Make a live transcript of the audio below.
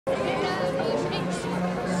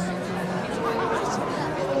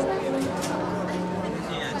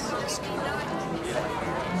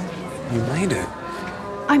You made it.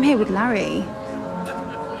 I'm here with Larry.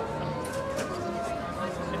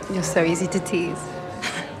 You're so easy to tease.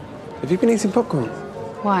 Have you been eating popcorn?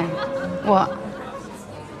 Why? What?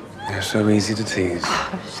 You're so easy to tease.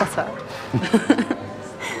 Shut up.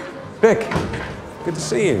 Vic, good to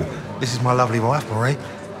see you. This is my lovely wife, Marie.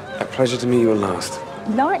 A pleasure to meet you at last.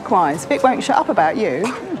 Likewise. Vic won't shut up about you.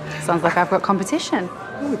 Sounds like I've got competition.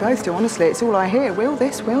 Well, we both do, honestly. It's all I hear. Will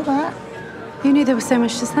this, will that. Who knew there was so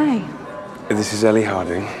much to say? This is Ellie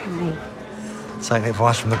Harding. Taking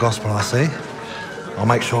advice from the gospel, I see. I'll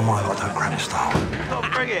make sure my lot don't grab his style. Oh,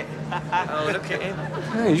 bring it. Oh, look at him.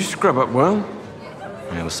 Hey, you scrub up well.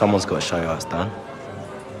 Yeah, well, someone's got to show you how it's done.